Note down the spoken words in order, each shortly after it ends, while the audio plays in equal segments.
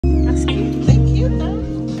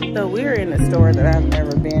So we're in a store that I've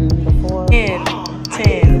never been before. 10,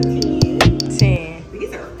 10, 10.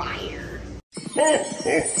 These are fire.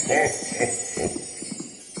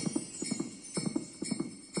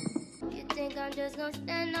 You think I'm just gonna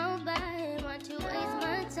stand nobody? Want you waste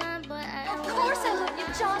my time, but Of course I love you,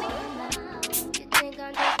 Johnny. You think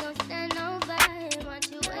I'm just gonna stand nobody?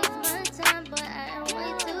 Want you waste my time, but I am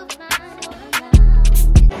way too fine.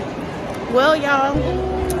 Well, y'all,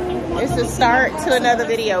 it's the start to another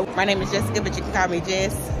video. My name is Jessica, but you can call me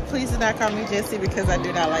Jess. Please do not call me Jessie because I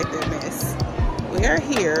do not like that mess. We are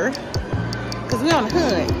here because we're on the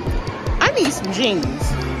hunt. I need some jeans.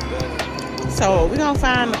 So we're gonna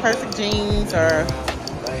find the perfect jeans, or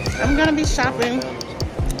I'm gonna be shopping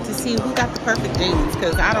to see who got the perfect jeans,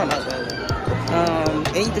 because I don't know.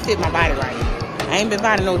 They need to fit my body right. I ain't been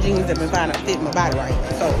buying no jeans that been fit my body right.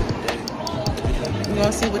 So we're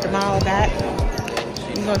gonna see what the mall got.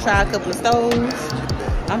 We're gonna try a couple of stores.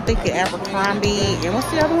 I'm thinking Abercrombie, and what's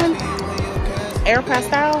the other one?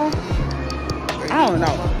 Aeropostale? I don't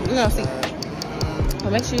know. We're gonna see.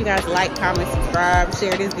 Well, make sure you guys like, comment, subscribe,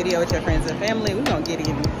 share this video with your friends and family. We're gonna get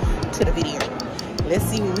into the video. Let's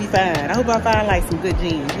see what we find. I hope I find like some good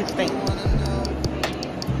jeans. What you think?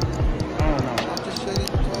 I don't know.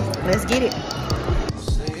 Let's get it.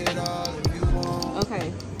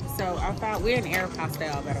 Okay, so I found, we're in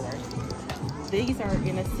Aeropostale, by the way. These are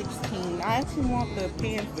in a 16. I actually want the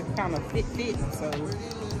pants to kind of fit, so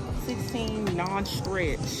 16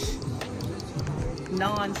 non-stretch.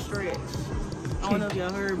 Non-stretch. I don't know if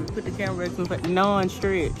y'all heard me put the camera back, but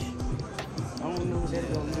non-stretch. I don't know what that's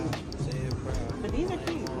gonna do. But these are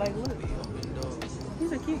cute. Like, look.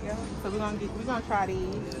 These are cute, y'all. So we're gonna try these.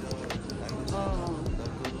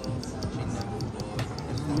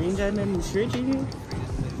 You ain't got nothing to stretch in here?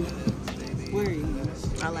 Where are you?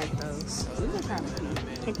 I like those. These are kind of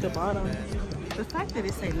cute. Pick the bottom. The fact that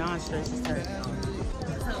it say non-stretch is terrible.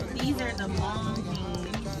 So these are the long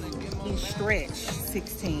jeans in stretch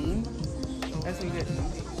 16. That's what you get.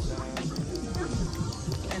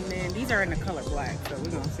 And then these are in the color black, so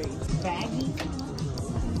we're gonna see. Baggy.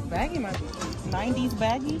 Baggy might be 90s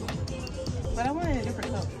baggy. But I want it in a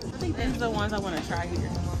different color. I think these are the ones I want to try here.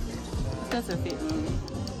 This doesn't fit me.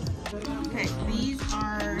 Okay, these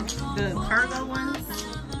are the cargo ones.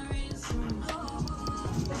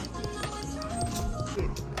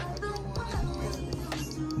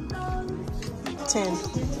 10.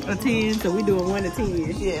 A 10, so we doing 1 to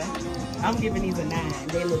 10. Yeah. I'm giving these a 9.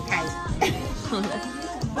 They look tight.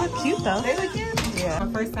 They're cute though. They look cute? Yeah.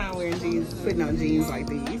 My first time wearing jeans, putting on jeans like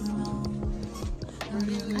these.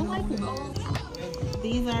 I like them.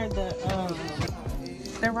 These are the,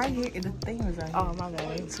 they're right here. The thing is right here. Oh my god,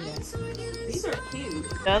 I didn't see that. These are cute.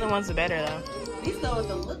 The other ones are better though. These go with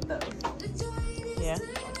the look though. Yeah.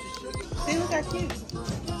 See, look how cute.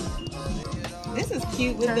 This is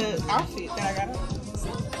cute with the outfit that I got on.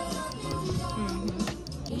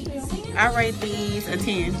 I rate these a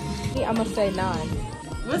 10. I'm gonna say 9.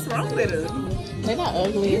 What's wrong with them? They're not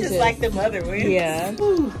ugly. You just like them other ones. Yeah.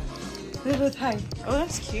 Ooh, they look tight. Oh,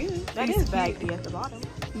 that's cute. That is baggy at the bottom.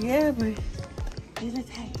 Yeah, but they look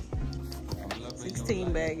tight.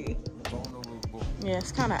 16 baggy. Yeah,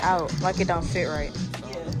 it's kind of out. Like it don't fit right.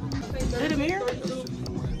 Yeah. Look at the mirror.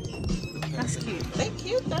 That's cute. They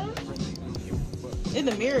cute though. In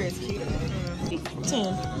the mirror is cute.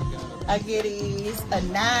 10. I get these a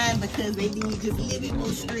 9 because they need just a little bit more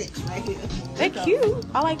stretch right here. They're cute.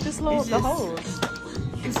 I like this little, It's the just- holes.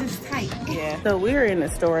 It's just tight. Yeah. So we're in a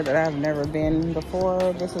store that I've never been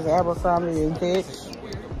before. This is Abercrombie and Fitch.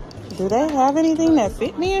 Do they have anything that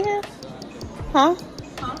fit me in here? Huh?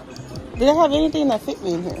 Do they have anything that fit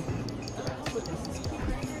me in here?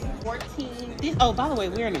 14. Oh, by the way,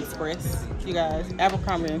 we're in Express, you guys.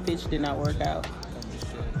 Abercrombie and Fitch did not work out.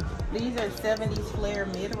 These are 70s flare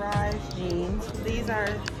mid-rise jeans. These are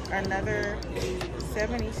another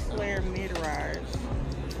 70s flare mid-rise.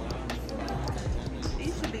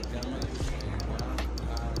 These should be good.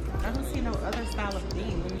 I don't see no other style of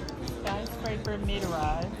jeans. Skyscraper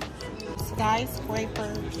mid-rise.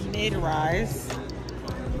 Skyscraper mid-rise.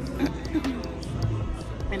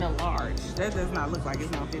 In a large. That does not look like it's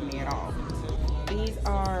gonna fit me at all. These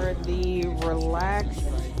are the relaxed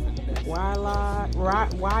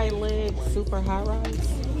wide leg super high rise.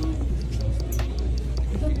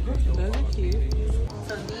 Those are cute.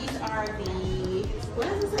 So these are the, what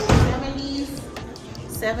is this?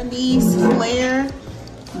 70s flare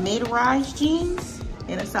mid-rise jeans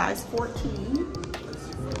in a size 14.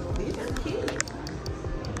 These are cute.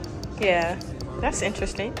 Yeah, that's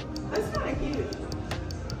interesting. That's kind of cute.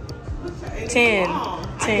 10.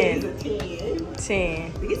 10. 10.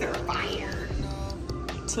 10. These are fire.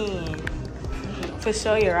 10. For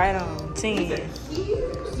sure, you're right on 10.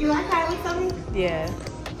 You like how it looks on me? Yeah.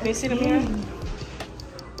 Can you see the mirror?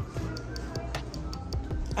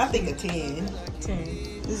 I think a 10.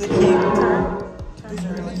 10. This is cute. This is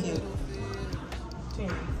really cute.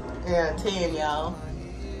 10. Yeah, 10, y'all.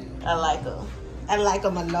 I like them. I like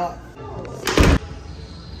them a lot.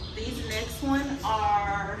 These next one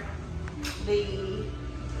are the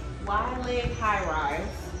wide leg high rise.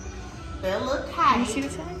 They look tight. Can you see the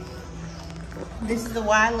tag? This is the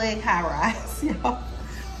wide leg high rise, y'all.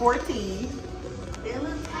 14. They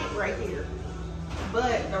look tight right here.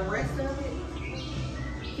 But the rest of it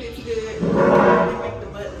fits good. They make the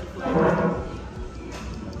butt look flat.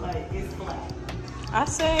 Like it's flat. I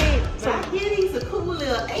say But I give these a cool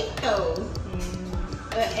little 8 though.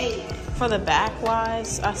 An 8. for the back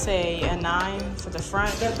wise, I say a 9. For the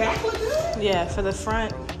front, The back look good? yeah, for the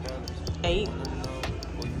front, 8. It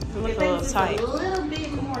look a little tight. A little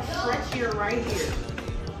bit more stretchier right here.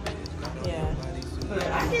 Yeah. But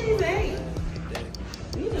I give these an 8.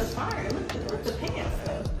 These are fire. Look at the pants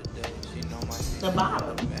though. The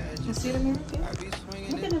bottom. You see the mirror?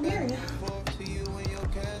 Look in the mirror.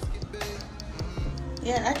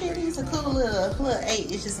 Yeah, I give these a cool little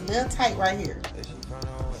 8. It's just a little tight right here.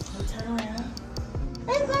 Turn around.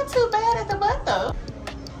 It's not too bad at the butt though.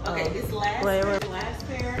 Okay, this last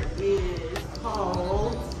pair is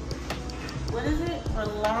called, what is it?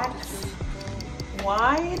 Relax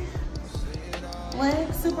wide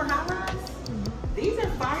leg super high rise. These are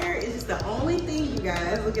fire. It's just the only thing, you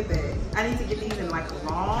guys. Look at that. I need to get these in like a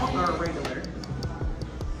long or a regular.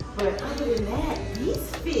 But other than that,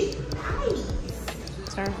 these fit nice.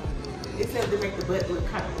 Turn. Except they make the butt look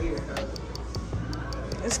kind of weird though.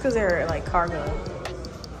 It's because they're like cargo.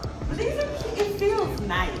 But these are cute. It feels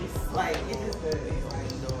nice. Like it just does.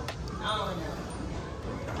 I don't know.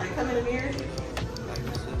 Like come in the mirror.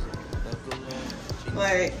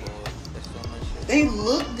 Like they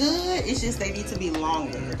look good. It's just they need to be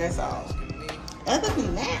longer. That's all. Other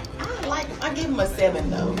than that, I give them a 7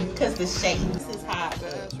 though, because the shape. This is how I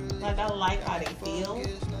feel. Like I like how they feel,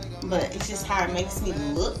 but it's just how it makes me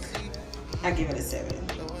look. I give it a 7.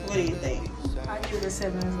 What do you think? I give it a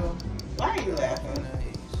 7 as well. Why are you laughing?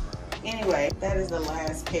 Anyway, that is the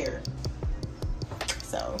last pair.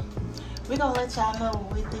 So we're gonna let y'all know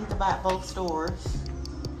what we think about both stores.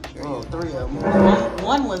 Well, 3 of them.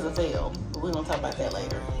 One was a fail, but we're gonna talk about that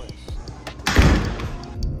later.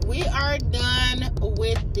 We are done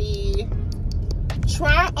with the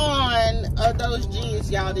try on of those jeans,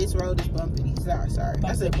 y'all. This road is bumpity. Sorry.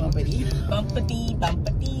 I said bumpity.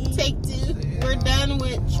 Bumpity. Take 2. We're done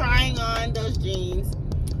with trying on those jeans.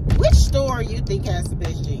 Which store you think has the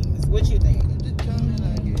best jeans? What you think?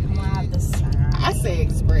 I say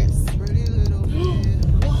Express.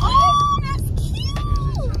 Oh, that's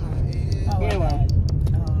cute. Anyway,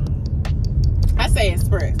 I say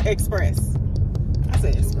Express. I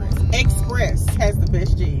say Express. Express has the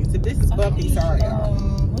best jeans. If this is bumpy, sorry y'all.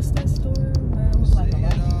 What's that store where it was like a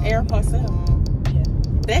lot of Aeropostale. Yeah.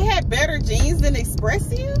 They had better jeans than Express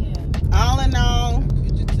do? Yeah. All in all,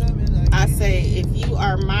 I say if you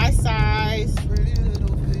are my size,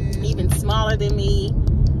 even smaller than me,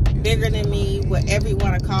 bigger than me, whatever you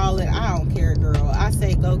want to call it, I don't care, girl. I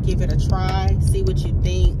say go give it a try, see what you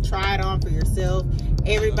think, try it on for yourself.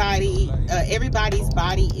 Everybody's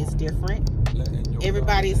body is different.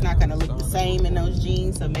 Everybody's not going to look the same in those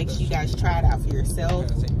jeans, so make sure you guys try it out for yourself.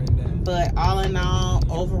 But all in all,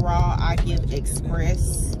 overall, I give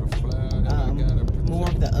Express more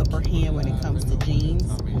of the upper hand when it comes to jeans.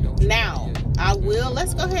 Now,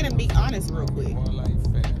 let's go ahead and be honest real quick.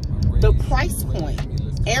 The price point,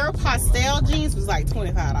 Aeropostale jeans was like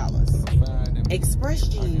 $25. Express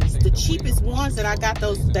jeans, the cheapest ones that I got,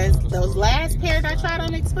 those last pair that I tried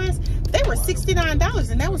on Express, they were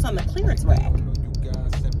 $69, and that was on the clearance rack.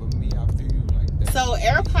 So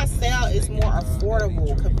Aeropostale is more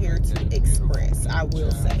affordable compared to Express, I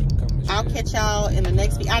will say. I'll catch y'all in the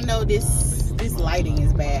next video. I know this lighting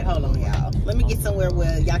is bad. Hold on, y'all. Let me get somewhere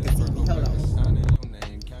where y'all can see me. Hold on.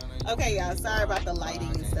 Okay, y'all. Sorry about the lighting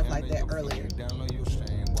and stuff like that earlier.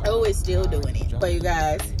 Oh, it's still doing it. But you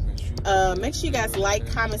guys, make sure you guys like,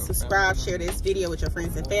 comment, subscribe, share this video with your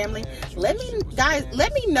friends and family. Let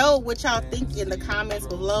me know what y'all think in the comments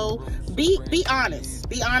below. Be honest.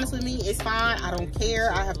 Be honest with me. It's fine. I don't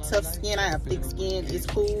care. I have tough skin. I have thick skin. It's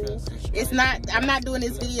cool. I'm not doing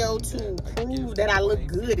this video to prove that I look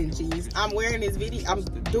good in jeans. I'm doing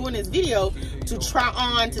this video to try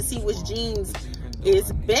on to see which jeans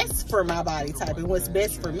is best for my body type and what's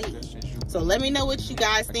best for me. So let me know what you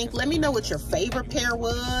guys think. Let me know what your favorite pair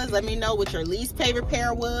was. Let me know what your least favorite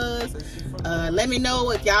pair was. Let me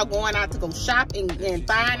know if y'all going out to go shop and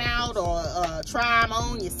find out or try them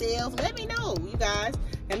on yourself. Let me know, you guys.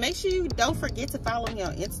 And make sure you don't forget to follow me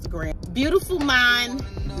on Instagram. Beautiful Mind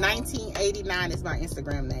 1989 is my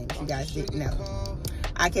Instagram name, if you guys didn't know.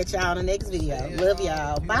 I'll catch y'all in the next video. Love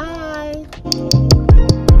y'all. Bye.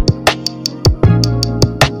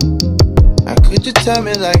 How could you tell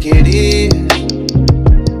me like it is?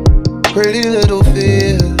 Pretty little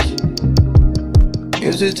fears,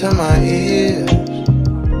 music to my ear.